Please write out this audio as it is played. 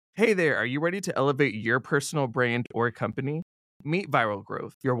Hey there, are you ready to elevate your personal brand or company? Meet Viral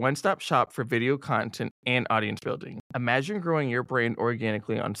Growth, your one-stop shop for video content and audience building. Imagine growing your brand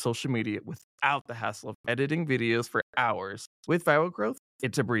organically on social media without the hassle of editing videos for hours. With Viral Growth,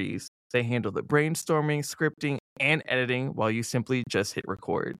 it's a breeze. They handle the brainstorming, scripting, and editing while you simply just hit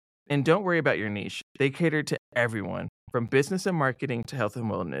record. And don't worry about your niche. They cater to everyone, from business and marketing to health and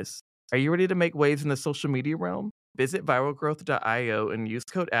wellness. Are you ready to make waves in the social media realm? Visit viralgrowth.io and use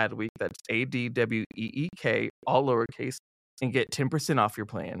code ADWEEK, that's ADWEEK, all lowercase, and get 10% off your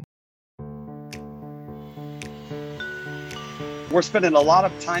plan. We're spending a lot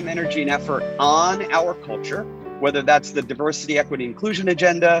of time, energy, and effort on our culture, whether that's the diversity, equity, inclusion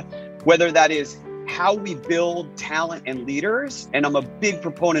agenda, whether that is how we build talent and leaders. And I'm a big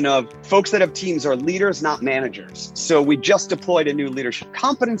proponent of folks that have teams are leaders, not managers. So we just deployed a new leadership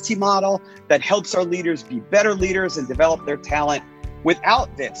competency model that helps our leaders be better leaders and develop their talent. Without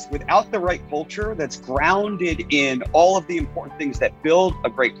the right culture that's grounded in all of the important things that build a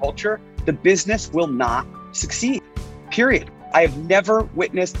great culture, the business will not succeed, period. I have never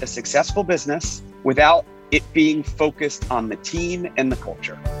witnessed a successful business without it being focused on the team and the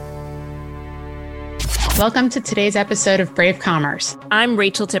culture. Welcome to today's episode of Brave Commerce. I'm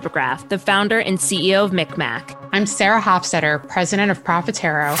Rachel Tipograph, the founder and CEO of Micmac. I'm Sarah Hofstetter, president of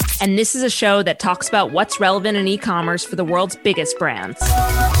Profitero. And this is a show that talks about what's relevant in e-commerce for the world's biggest brands.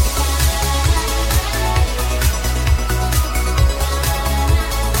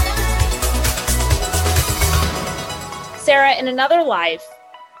 Sarah, in another life,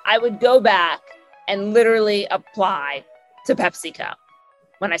 I would go back and literally apply to PepsiCo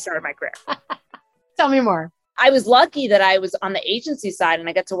when I started my career. Tell me more. I was lucky that I was on the agency side and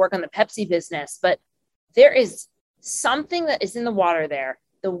I got to work on the Pepsi business, but there is something that is in the water there.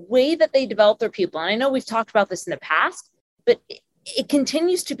 The way that they develop their people, and I know we've talked about this in the past, but it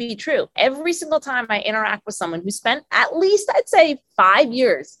continues to be true. Every single time I interact with someone who spent at least, I'd say, 5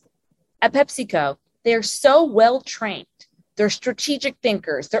 years at PepsiCo, they're so well trained. They're strategic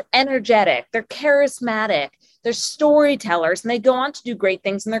thinkers. They're energetic. They're charismatic. They're storytellers, and they go on to do great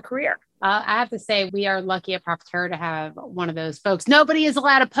things in their career. I have to say, we are lucky at Profitero to have one of those folks. Nobody is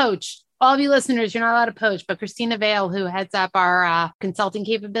allowed to poach. All of you listeners, you're not allowed to poach. But Christina Vale, who heads up our consulting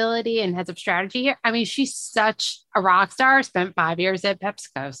capability and heads up strategy here, I mean, she's such a rock star, spent 5 years at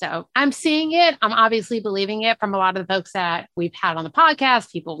PepsiCo. So I'm seeing it. I'm obviously believing it from a lot of the folks that we've had on the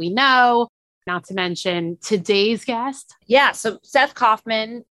podcast, people we know, not to mention today's guest. Yeah. So Seth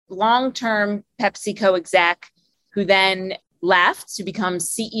Kaufman, long-term PepsiCo exec, who then left to become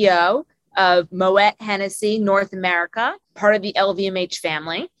CEO of Moet Hennessy North America, part of the LVMH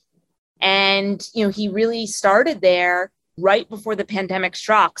family. And, he really started there right before the pandemic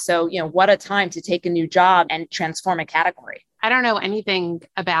struck. So, what a time to take a new job and transform a category. I don't know anything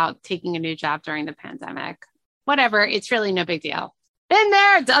about taking a new job during the pandemic. Whatever, it's really no big deal. Been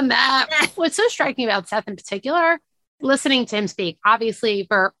there, done that. What's so striking about Seth in particular, listening to him speak, obviously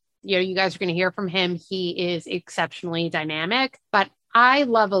you guys are going to hear from him. He is exceptionally dynamic, but I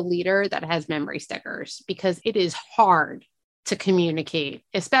love a leader that has memory stickers because it is hard to communicate,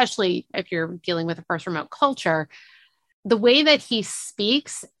 especially if you're dealing with a first remote culture. The way that he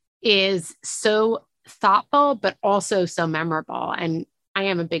speaks is so thoughtful, but also so memorable. And I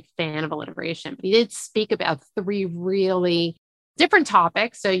am a big fan of alliteration, but he did speak about 3 really different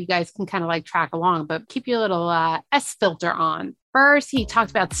topics. So you guys can kind of track along, but keep your little S filter on. First, he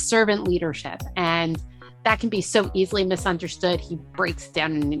talked about servant leadership, and that can be so easily misunderstood. He breaks it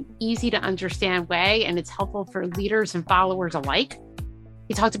down in an easy to understand way, and it's helpful for leaders and followers alike.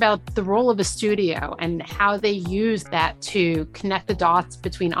 He talked about the role of a studio and how they use that to connect the dots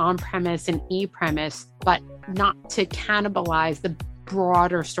between on-premise and e-premise, but not to cannibalize the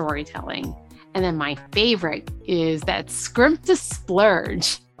broader storytelling. And then my favorite is that scrimp to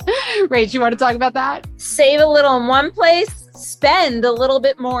splurge. Rach, you want to talk about that? Save a little in one place, spend a little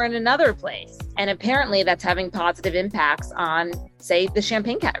bit more in another place. And apparently that's having positive impacts on, say, the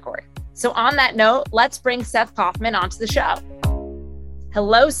champagne category. So on that note, let's bring Seth Kaufman onto the show.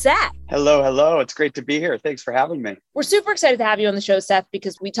 Hello, Seth. Hello. It's great to be here. Thanks for having me. We're super excited to have you on the show, Seth,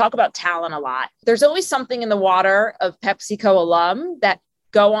 because we talk about talent a lot. There's always something in the water of PepsiCo alum that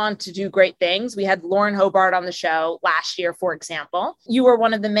go on to do great things. We had Lauren Hobart on the show last year, for example. You were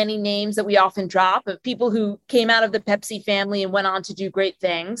one of the many names that we often drop of people who came out of the Pepsi family and went on to do great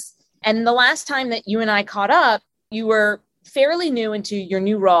things. And the last time that you and I caught up, you were fairly new into your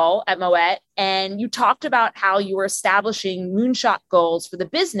new role at Moet, and you talked about how you were establishing moonshot goals for the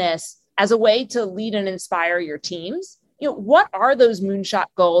business as a way to lead and inspire your teams. What are those moonshot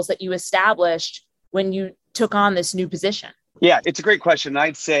goals that you established when you took on this new position? Yeah, it's a great question.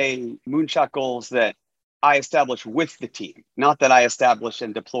 I'd say moonshot goals that I established with the team, not that I established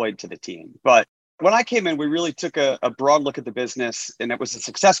and deployed to the team. But when I came in, we really took a broad look at the business, and it was a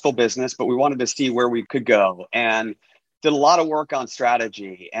successful business, but we wanted to see where we could go and did a lot of work on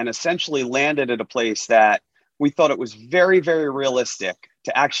strategy and essentially landed at a place that we thought it was very, very realistic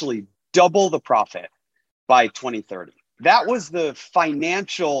to actually double the profit by 2030. That was the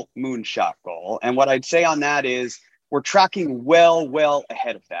financial moonshot goal. And what I'd say on that is we're tracking well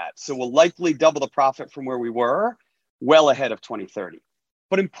ahead of that. So we'll likely double the profit from where we were, well ahead of 2030.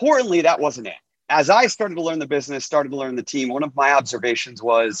 But importantly, that wasn't it. As I started to learn the business, started to learn the team, one of my observations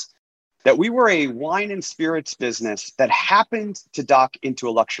was that we were a wine and spirits business that happened to dock into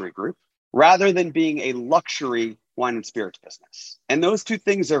a luxury group rather than being a luxury wine and spirits business. And those two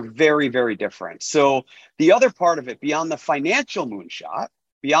things are very, very different. So the other part of it, beyond the financial moonshot,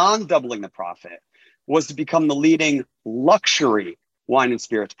 beyond doubling the profit, was to become the leading luxury wine and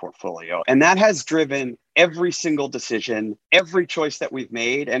spirits portfolio. And that has driven every single decision, every choice that we've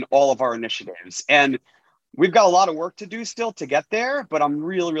made, and all of our initiatives. And we've got a lot of work to do still to get there, but I'm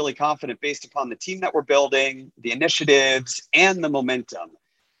really, really confident based upon the team that we're building, the initiatives, and the momentum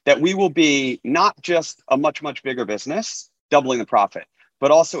that we will be not just a much, much bigger business, doubling the profit,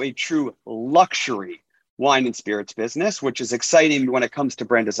 but also a true luxury wine and spirits business, which is exciting when it comes to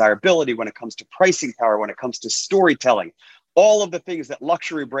brand desirability, when it comes to pricing power, when it comes to storytelling, all of the things that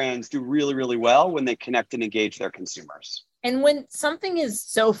luxury brands do really, really well when they connect and engage their consumers. And when something is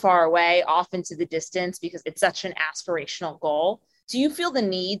so far away, off into the distance, because it's such an aspirational goal, do you feel the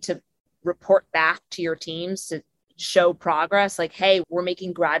need to report back to your teams to show progress? Like, hey, we're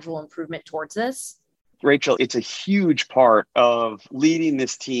making gradual improvement towards this? Rachel, it's a huge part of leading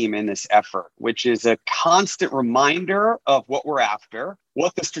this team in this effort, which is a constant reminder of what we're after,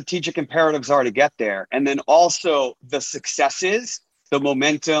 what the strategic imperatives are to get there, and then also the successes, the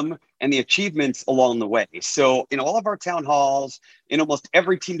momentum, and the achievements along the way. So in all of our town halls, in almost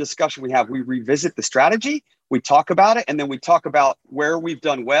every team discussion we have, we revisit the strategy, we talk about it, and then we talk about where we've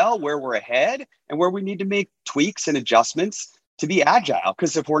done well, where we're ahead, and where we need to make tweaks and adjustments to be agile.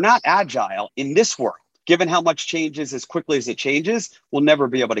 Because if we're not agile in this world, given how much changes as quickly as it changes, we'll never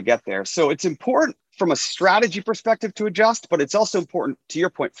be able to get there. So it's important from a strategy perspective to adjust, but it's also important, to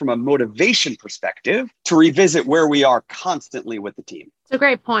your point, from a motivation perspective to revisit where we are constantly with the team. It's a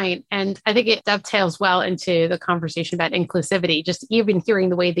great point. And I think it dovetails well into the conversation about inclusivity. Just even hearing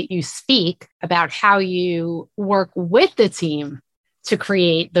the way that you speak about how you work with the team to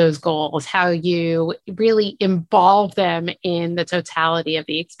create those goals, how you really involve them in the totality of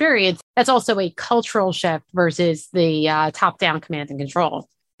the experience. That's also a cultural shift versus the top-down command and control.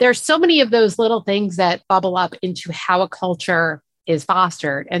 There's so many of those little things that bubble up into how a culture is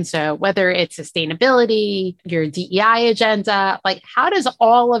fostered. And so whether it's sustainability, your DEI agenda, like how does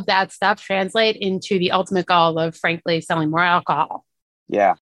all of that stuff translate into the ultimate goal of, frankly, selling more alcohol?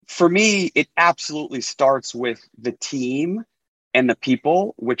 Yeah. For me, it absolutely starts with the team and the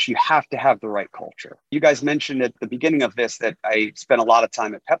people, which you have to have the right culture. You guys mentioned at the beginning of this that I spent a lot of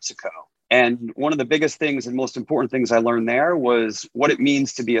time at PepsiCo. And one of the biggest things and most important things I learned there was what it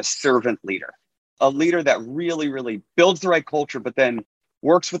means to be a servant leader, a leader that really, really builds the right culture, but then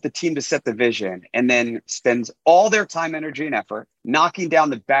works with the team to set the vision and then spends all their time, energy, and effort knocking down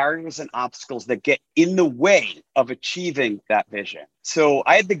the barriers and obstacles that get in the way of achieving that vision. So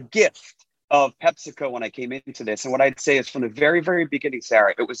I had the gift of PepsiCo when I came into this. And what I'd say is from the very, very beginning,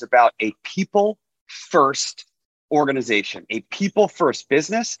 Sarah, it was about a people-first organization, a people-first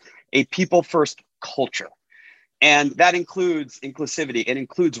business, a people-first culture. And that includes inclusivity. It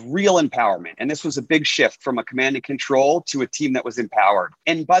includes real empowerment. And this was a big shift from a command and control to a team that was empowered.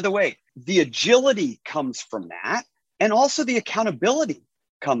 And by the way, the agility comes from that. And also the accountability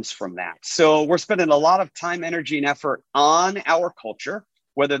comes from that. So we're spending a lot of time, energy, and effort on our culture,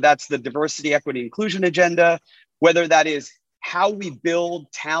 whether that's the diversity, equity, inclusion agenda, whether that is how we build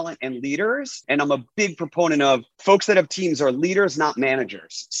talent and leaders. And I'm a big proponent of folks that have teams are leaders, not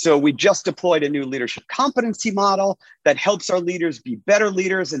managers. So we just deployed a new leadership competency model that helps our leaders be better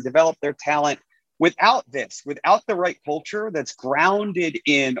leaders and develop their talent. Without this, without the right culture that's grounded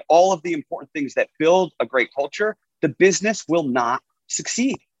in all of the important things that build a great culture, the business will not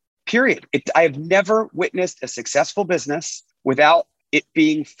succeed, period. I have never witnessed a successful business without it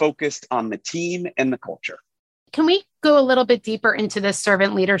being focused on the team and the culture. Can we go a little bit deeper into this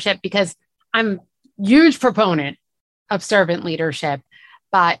servant leadership? Because I'm a huge proponent of servant leadership,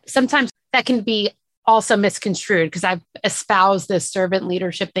 but sometimes that can be also misconstrued because I've espoused this servant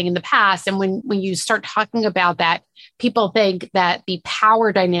leadership thing in the past. And when you start talking about that, people think that the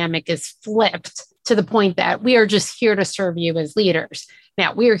power dynamic is flipped to the point that we are just here to serve you as leaders.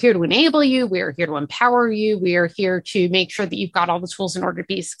 Now, we are here to enable you. We are here to empower you. We are here to make sure that you've got all the tools in order to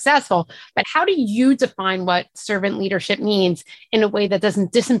be successful. But how do you define what servant leadership means in a way that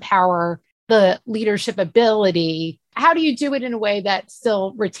doesn't disempower the leadership ability? How do you do it in a way that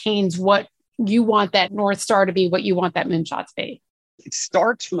still retains what you want that North Star to be, what you want that moonshot to be? It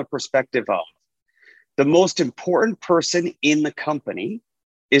starts from the perspective of the most important person in the company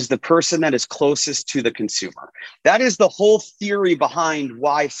is the person that is closest to the consumer. That is the whole theory behind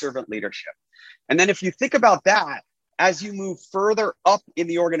why servant leadership. And then if you think about that, as you move further up in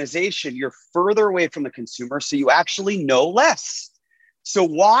the organization, you're further away from the consumer, so you actually know less. So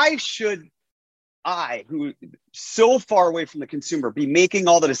why should I, who so far away from the consumer, be making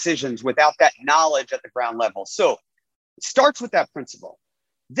all the decisions without that knowledge at the ground level? So it starts with that principle.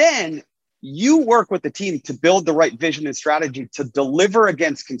 Then you work with the team to build the right vision and strategy to deliver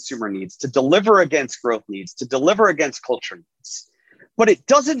against consumer needs, to deliver against growth needs, to deliver against culture needs. But it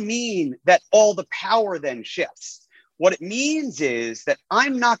doesn't mean that all the power then shifts. What it means is that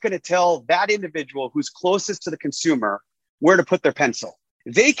I'm not going to tell that individual who's closest to the consumer where to put their pencil.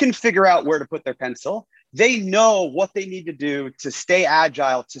 They can figure out where to put their pencil. They know what they need to do to stay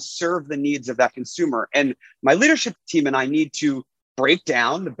agile, to serve the needs of that consumer. And my leadership team and I need to break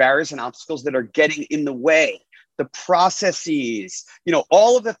down the barriers and obstacles that are getting in the way, the processes,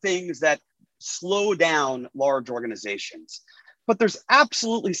 all of the things that slow down large organizations. But there's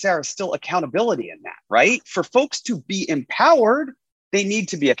absolutely, Sarah, still accountability in that, right? For folks to be empowered, they need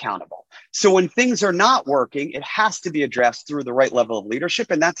to be accountable. So when things are not working, it has to be addressed through the right level of leadership.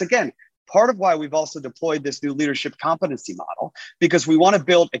 And that's, again, part of why we've also deployed this new leadership competency model, because we want to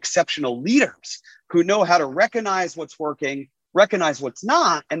build exceptional leaders who know how to recognize what's working, recognize what's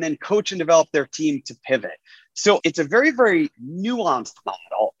not, and then coach and develop their team to pivot. So it's a very, very nuanced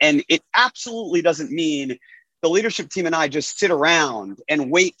model. And it absolutely doesn't mean the leadership team and I just sit around and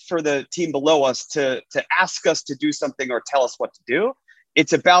wait for the team below us to ask us to do something or tell us what to do.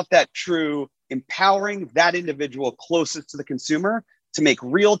 It's about that true empowering that individual closest to the consumer to make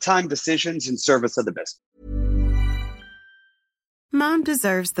real-time decisions in service of the business. Mom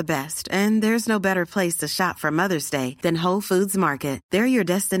deserves the best, and there's no better place to shop for Mother's Day than Whole Foods Market. They're your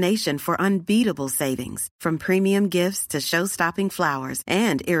destination for unbeatable savings, from premium gifts to show-stopping flowers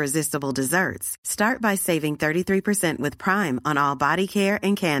and irresistible desserts. Start by saving 33% with Prime on all body care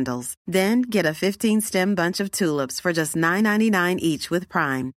and candles. Then get a 15-stem bunch of tulips for just $9.99 each with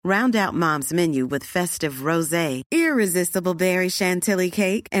Prime. Round out Mom's menu with festive rosé, irresistible berry chantilly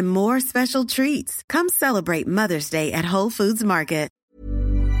cake, and more special treats. Come celebrate Mother's Day at Whole Foods Market.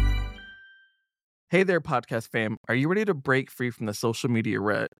 Hey there, podcast fam. Are you ready to break free from the social media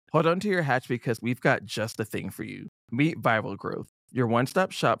rut? Hold on to your hatch because we've got just the thing for you. Meet Viral Growth, your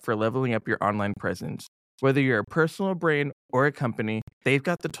one-stop shop for leveling up your online presence. Whether you're a personal brand or a company, they've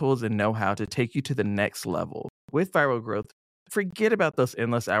got the tools and know-how to take you to the next level. With Viral Growth, forget about those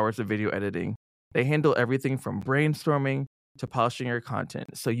endless hours of video editing. They handle everything from brainstorming to polishing your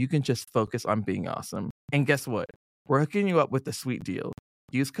content so you can just focus on being awesome. And guess what? We're hooking you up with a sweet deal.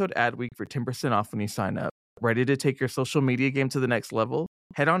 Use code ADWEEK for 10% off when you sign up. Ready to take your social media game to the next level?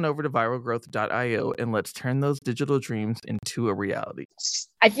 Head on over to viralgrowth.io and let's turn those digital dreams into a reality.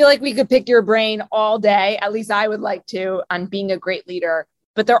 I feel like we could pick your brain all day. At least I would like to, on being a great leader.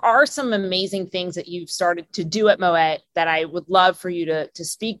 But there are some amazing things that you've started to do at Moet that I would love for you to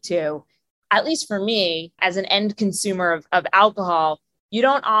speak to. At least for me, as an end consumer of alcohol, you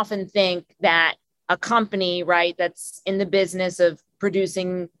don't often think that a company, right, that's in the business of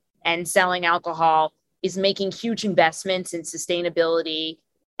producing and selling alcohol is making huge investments in sustainability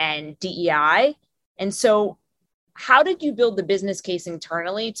and DEI. And so how did you build the business case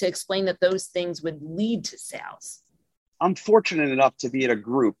internally to explain that those things would lead to sales? I'm fortunate enough to be at a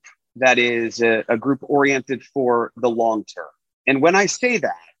group that is a group oriented for the long term. And when I say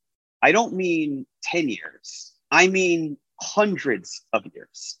that, I don't mean 10 years. I mean hundreds of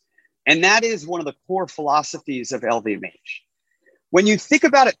years. And that is one of the core philosophies of LVMH. When you think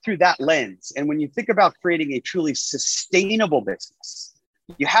about it through that lens, and when you think about creating a truly sustainable business,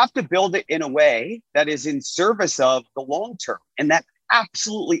 you have to build it in a way that is in service of the long term. And that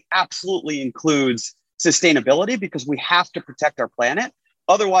absolutely, absolutely includes sustainability, because we have to protect our planet.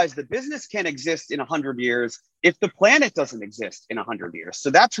 Otherwise, the business can't exist in 100 years if the planet doesn't exist in 100 years.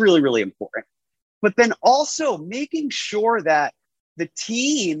 So that's really, really important. But then also making sure that the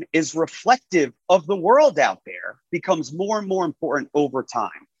team is reflective of the world out there becomes more and more important over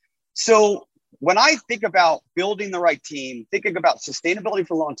time. So when I think about building the right team, thinking about sustainability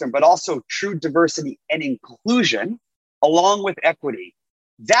for long term, but also true diversity and inclusion, along with equity,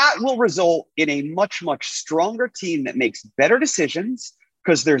 That will result in a much, much stronger team that makes better decisions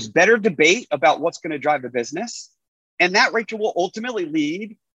because there's better debate about what's going to drive the business. And that, Rachel, will ultimately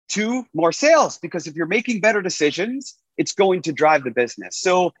lead to more sales because if you're making better decisions, it's going to drive the business.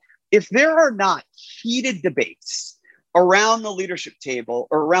 So if there are not heated debates around the leadership table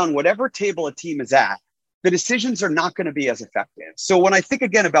or around whatever table a team is at, the decisions are not going to be as effective. So when I think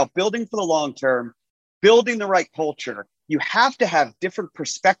again about building for the long term, building the right culture, you have to have different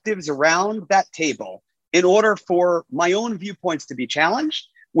perspectives around that table in order for my own viewpoints to be challenged,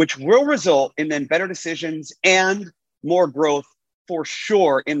 which will result in then better decisions and more growth for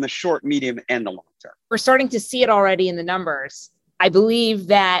sure in the short, medium, and the long term. We're starting to see it already in the numbers. I believe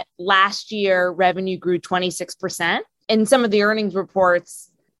that last year revenue grew 26%. In some of the earnings reports,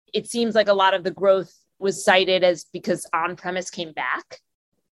 it seems like a lot of the growth was cited as because on-premise came back.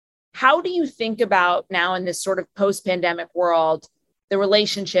 How do you think about now in this sort of post-pandemic world, the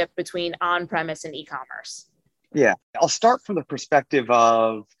relationship between on-premise and e-commerce? Yeah, I'll start from the perspective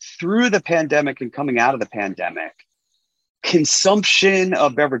of through the pandemic and coming out of the pandemic, consumption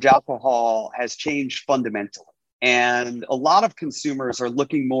of beverage alcohol has changed fundamentally. And a lot of consumers are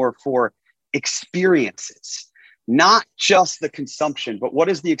looking more for experiences, not just the consumption, but what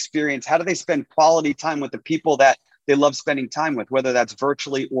is the experience? How do they spend quality time with the people that they love spending time with, whether that's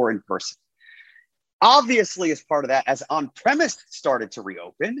virtually or in person? Obviously, as part of that, as on-premise started to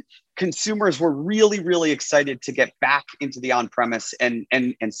reopen, consumers were really, really excited to get back into the on-premise and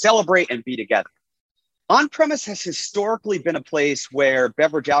celebrate and be together. On-premise has historically been a place where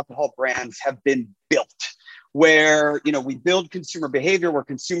beverage alcohol brands have been built, where we build consumer behavior, where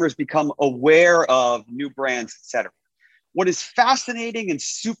consumers become aware of new brands, et cetera. What is fascinating and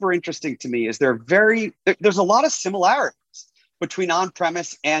super interesting to me is there's a lot of similarities between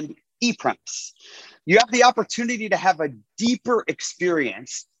on-premise and e-premise. You have the opportunity to have a deeper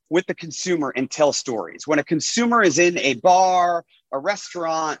experience with the consumer and tell stories. When a consumer is in a bar, a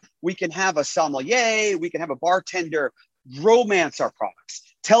restaurant, we can have a sommelier, we can have a bartender romance our products,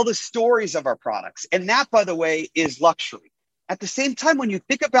 tell the stories of our products. And that, by the way, is luxury. At the same time, when you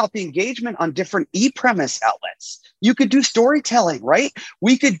think about the engagement on different e-premise outlets, you could do storytelling, right?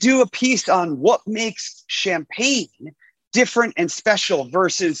 We could do a piece on what makes champagne different and special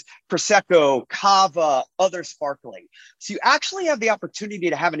versus Prosecco, Cava, other sparkling. So you actually have the opportunity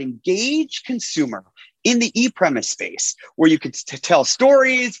to have an engaged consumer in the e-premise space where you could tell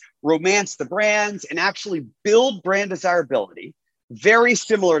stories, romance the brands, and actually build brand desirability, very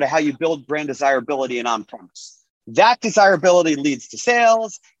similar to how you build brand desirability in on-premise. That desirability leads to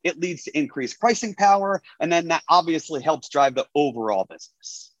sales, it leads to increased pricing power, and then that obviously helps drive the overall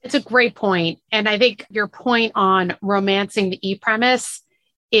business. It's a great point. And I think your point on romancing the e-premise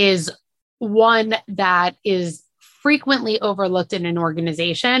is one that is frequently overlooked in an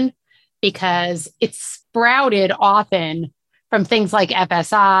organization because it's sprouted often from things like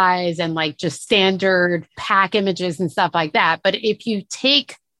FSIs and like just standard pack images and stuff like that. But if you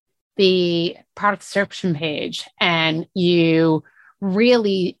take the product description page and you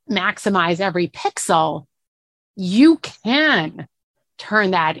really maximize every pixel, you can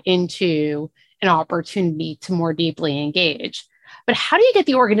turn that into an opportunity to more deeply engage. But how do you get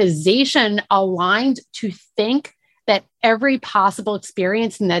the organization aligned to think that every possible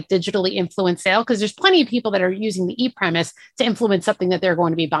experience in that digitally influenced sale, because there's plenty of people that are using the e-premise to influence something that they're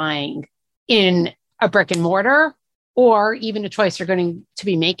going to be buying in a brick and mortar, or even a choice they're going to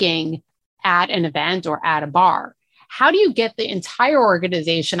be making at an event or at a bar. How do you get the entire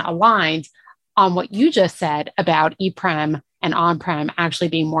organization aligned on what you just said about e-prem and on-prem actually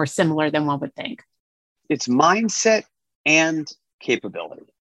being more similar than one would think? It's mindset and capability.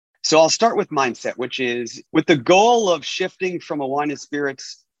 So I'll start with mindset, which is with the goal of shifting from a wine and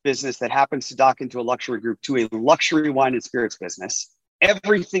spirits business that happens to dock into a luxury group to a luxury wine and spirits business.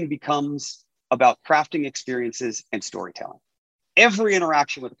 Everything becomes about crafting experiences and storytelling. Every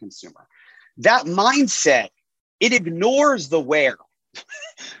interaction with a consumer. That mindset, it ignores the where,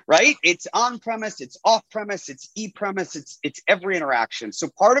 right? It's on-premise, it's off-premise, it's e-premise, it's every interaction. So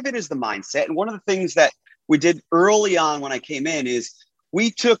part of it is the mindset. And one of the things that we did early on when I came in is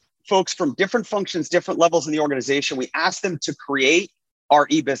we took folks from different functions, different levels in the organization. We asked them to create our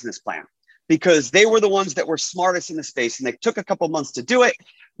e-business plan because they were the ones that were smartest in the space. And they took a couple months to do it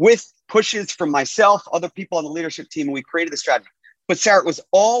with pushes from myself, other people on the leadership team, and we created the strategy. But Sarah, it was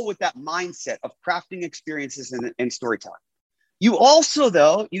all with that mindset of crafting experiences and storytelling. You also,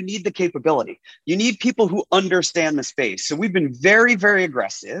 though, you need the capability. You need people who understand the space. So we've been very, very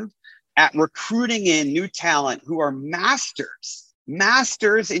aggressive at recruiting in new talent who are masters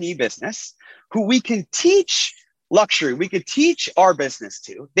in e-business, who we can teach luxury. We could teach our business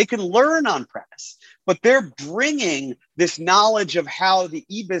to. They can learn on premise, but they're bringing this knowledge of how the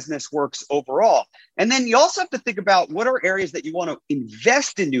e-business works overall. And then you also have to think about what are areas that you want to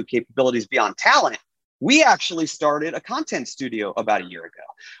invest in new capabilities beyond talent. We actually started a content studio about a year ago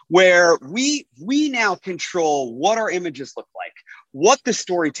where we now control what our images look like, what the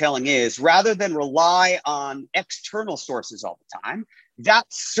storytelling is, rather than rely on external sources all the time. That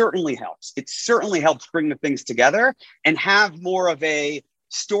certainly helps. It certainly helps bring the things together and have more of a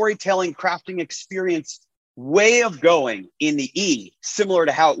storytelling, crafting experience way of going in the E, similar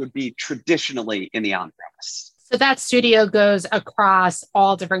to how it would be traditionally in the on-premise. So that studio goes across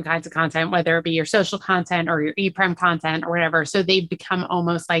all different kinds of content, whether it be your social content or your e-prem content or whatever. So they become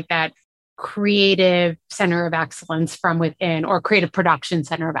almost like that creative center of excellence from within, or creative production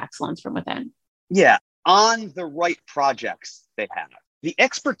center of excellence from within. Yeah, on the right projects they have. The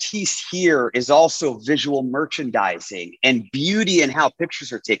expertise here is also visual merchandising and beauty and how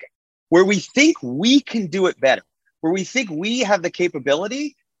pictures are taken. Where we think we can do it better, where we think we have the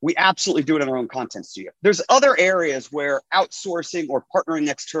capability, we absolutely do it in our own content studio. There's other areas where outsourcing or partnering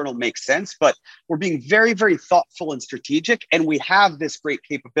external makes sense, but we're being very, very thoughtful and strategic. And we have this great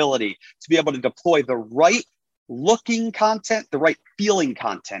capability to be able to deploy the right looking content, the right feeling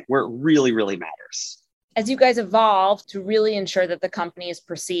content where it really, really matters. As you guys evolve to really ensure that the company is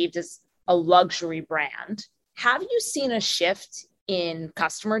perceived as a luxury brand, have you seen a shift in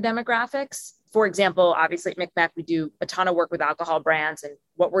customer demographics? For example, obviously at McMack, we do a ton of work with alcohol brands. And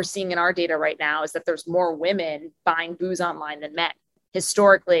what we're seeing in our data right now is that there's more women buying booze online than men.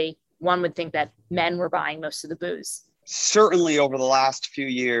 Historically, one would think that men were buying most of the booze. Certainly over the last few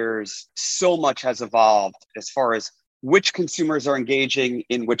years, so much has evolved as far as which consumers are engaging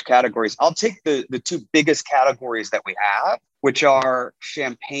in which categories. I'll take the two biggest categories that we have, which are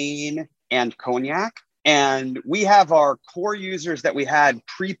champagne and cognac. And we have our core users that we had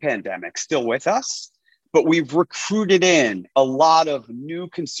pre-pandemic still with us, but we've recruited in a lot of new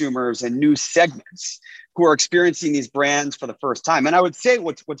consumers and new segments who are experiencing these brands for the first time. And I would say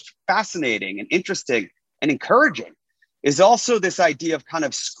what's fascinating and interesting and encouraging is also this idea of kind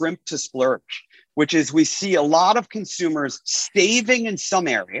of scrimp to splurge, which is we see a lot of consumers saving in some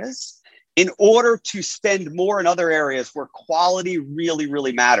areas in order to spend more in other areas where quality really,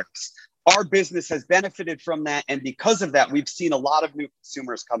 really matters. Our business has benefited from that. And because of that, we've seen a lot of new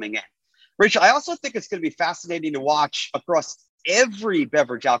consumers coming in. Rachel, I also think it's going to be fascinating to watch across every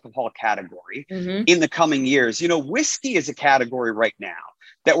beverage alcohol category in the coming years. You know, whiskey is a category right now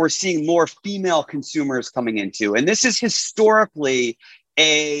that we're seeing more female consumers coming into. And this is historically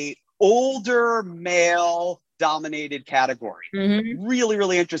a older male dominated category. Really,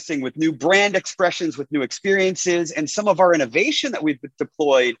 really interesting with new brand expressions, with new experiences. And some of our innovation that we've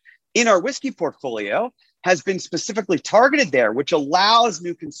deployed in our whiskey portfolio has been specifically targeted there, which allows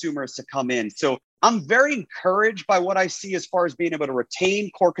new consumers to come in. So I'm very encouraged by what I see as far as being able to retain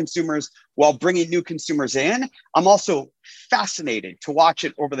core consumers while bringing new consumers in. I'm also fascinated to watch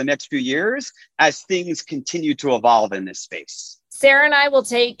it over the next few years as things continue to evolve in this space. Sarah and I will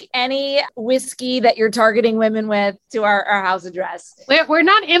take any whiskey that you're targeting women with to our house address. We're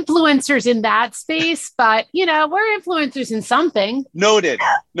not influencers in that space, but, you know, we're influencers in something. Noted.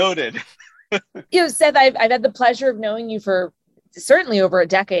 You know, Seth, I've had the pleasure of knowing you for certainly over a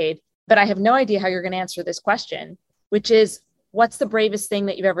decade, but I have no idea how you're going to answer this question, which is, what's the bravest thing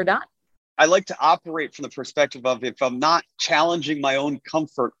that you've ever done? I like to operate from the perspective of if I'm not challenging my own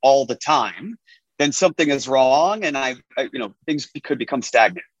comfort all the time, then something is wrong and things could become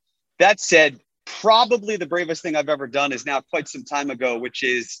stagnant. That said, probably the bravest thing I've ever done is now quite some time ago, which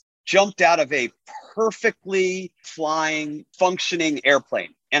is jumped out of a perfectly flying, functioning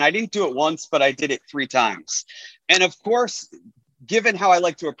airplane. And I didn't do it once, but I did it 3 times. And of course, given how I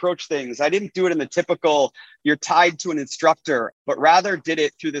like to approach things, I didn't do it in the typical, you're tied to an instructor, but rather did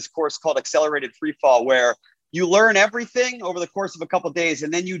it through this course called Accelerated Freefall, where you learn everything over the course of a couple of days,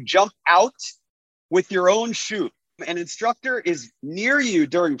 and then you jump out with your own chute. An instructor is near you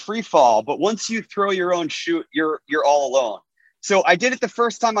during free fall, but once you throw your own chute, you're all alone. So I did it the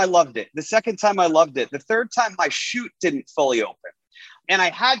first time, I loved it. The second time, I loved it. The third time, my chute didn't fully open. And I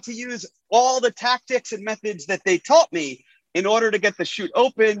had to use all the tactics and methods that they taught me in order to get the chute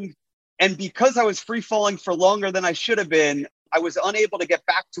open. And because I was free falling for longer than I should have been, I was unable to get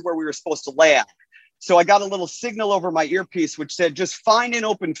back to where we were supposed to land. So I got a little signal over my earpiece, which said, just find an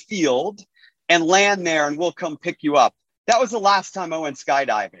open field and land there and we'll come pick you up. That was the last time I went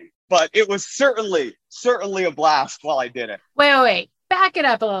skydiving, but it was certainly a blast while I did it. Wait. Back it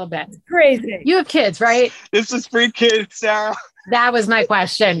up a little bit. Crazy. You have kids, right? This is free kids, Sarah. That was my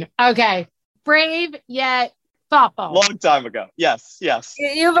question. Okay. Brave yet Thoughtful. Long time ago. Yes.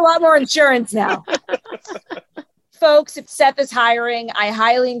 You have a lot more insurance now. Folks, if Seth is hiring, I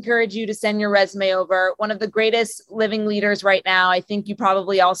highly encourage you to send your resume over. One of the greatest living leaders right now. I think you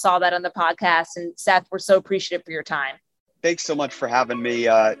probably all saw that on the podcast. And Seth, we're so appreciative for your time. Thanks so much for having me.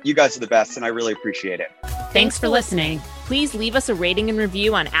 You guys are the best, and I really appreciate it. Thanks for listening. Please leave us a rating and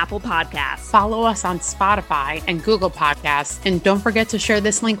review on Apple Podcasts. Follow us on Spotify and Google Podcasts. And don't forget to share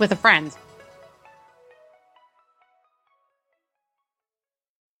this link with a friend.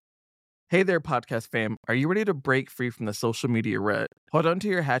 Hey there, podcast fam. Are you ready to break free from the social media rut? Hold on to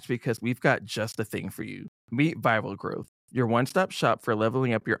your hatch because we've got just the thing for you. Meet Viral Growth, your one-stop shop for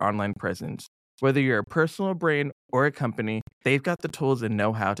leveling up your online presence. Whether you're a personal brand or a company, they've got the tools and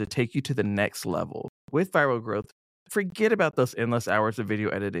know-how to take you to the next level. With Viral Growth, forget about those endless hours of video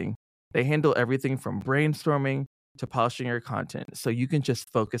editing. They handle everything from brainstorming to polishing your content so you can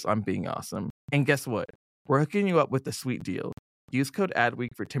just focus on being awesome. And guess what? We're hooking you up with a sweet deal. Use code ADWEEK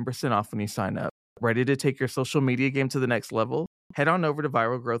for 10% off when you sign up. Ready to take your social media game to the next level? Head on over to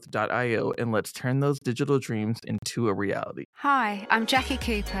viralgrowth.io and let's turn those digital dreams into a reality. Hi, I'm Jackie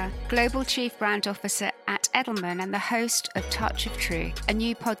Cooper, Global Chief Brand Officer at Edelman and the host of Touch of Truth, a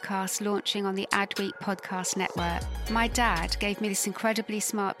new podcast launching on the Adweek Podcast Network. My dad gave me this incredibly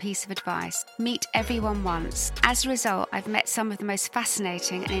smart piece of advice: meet everyone once. As a result, I've met some of the most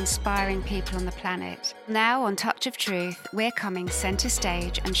fascinating and inspiring people on the planet. Now on Touch of Truth, we're coming center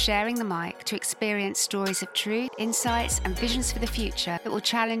stage and sharing the mic to experience stories of truth, insights, and visions for the future that will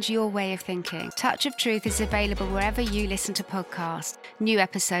challenge your way of thinking. Touch of Truth is available wherever you listen to podcasts. New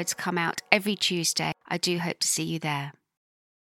episodes come out every Tuesday. I do hope to see you there.